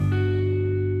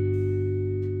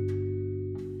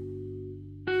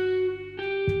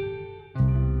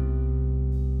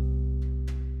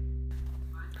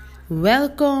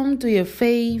Welcome to your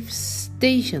faith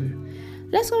station.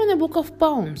 Let's go in the book of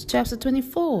Psalms, chapter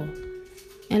 24.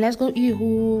 And let's go hear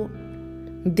who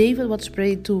David was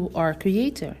praying to our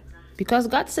Creator. Because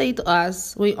God said to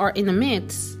us, we are in the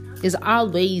midst, is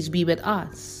always be with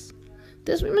us.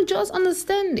 This we just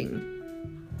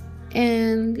understanding.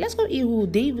 And let's go hear who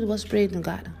David was praying to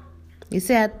God. He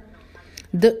said,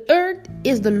 the earth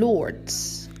is the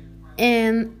Lord's,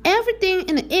 and everything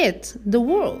in it, the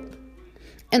world,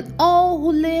 and all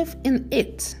who live in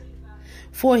it.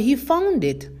 For he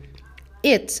founded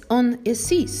it on a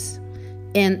seas,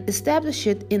 and established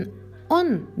it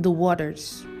on the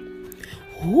waters.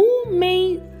 Who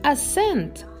may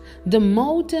ascend the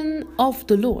mountain of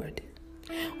the Lord?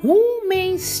 Who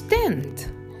may stand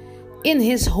in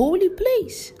his holy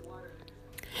place?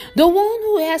 The one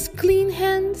who has clean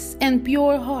hands and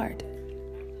pure heart,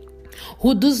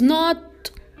 who does not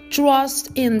trust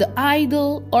in the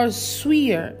idol or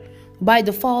swear by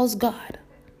the false god.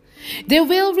 They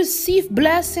will receive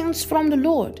blessings from the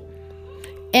Lord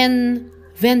and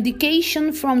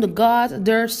vindication from the God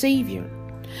their Savior.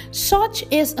 Such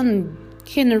is a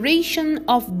generation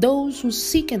of those who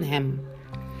seek in him,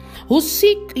 who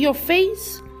seek your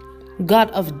face,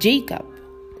 God of Jacob.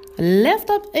 Lift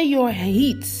up your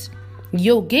heads,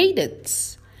 your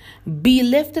gates, be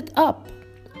lifted up,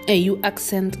 and you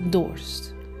ascend doors.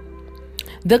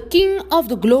 The King of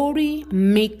the glory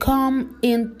may come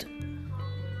in.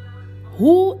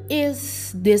 Who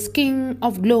is this King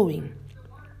of glory?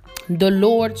 The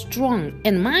Lord strong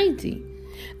and mighty,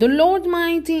 the Lord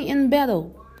mighty in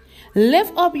battle.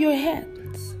 Lift up your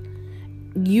heads,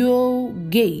 you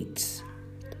gates,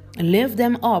 lift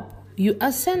them up, you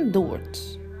ascend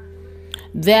doors,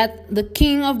 that the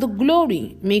King of the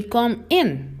glory may come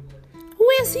in. Who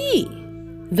is he?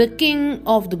 The King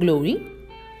of the glory?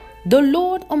 The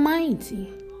Lord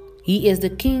Almighty. He is the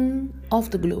King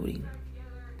of the glory.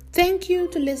 Thank you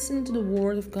to listen to the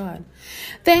word of God.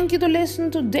 Thank you to listen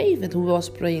to David, who was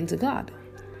praying to God.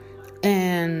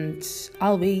 And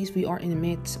always we are in the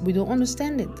midst. We don't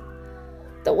understand it.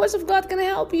 The words of God can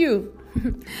help you.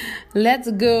 Let's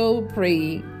go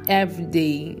pray every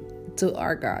day to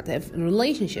our God. Have a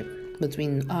relationship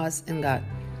between us and God.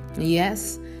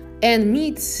 Yes. And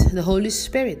meet the Holy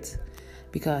Spirit,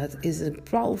 because it's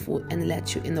powerful and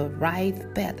lets you in the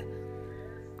right path.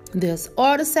 There's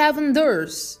all the 7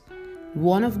 doors.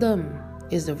 One of them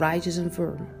is the righteous and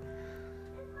firm.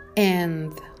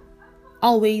 And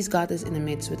always God is in the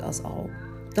midst with us all.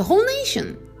 The whole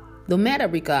nation. No matter,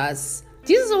 because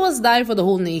Jesus was dying for the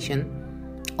whole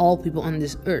nation. All people on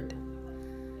this earth.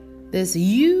 There's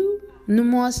you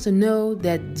must to know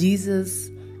that Jesus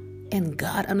and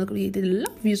God and the Creator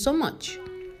love you so much.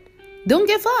 Don't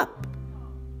give up.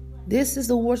 This is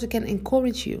the words that can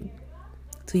encourage you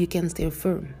so you can stay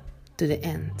firm to the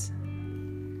end.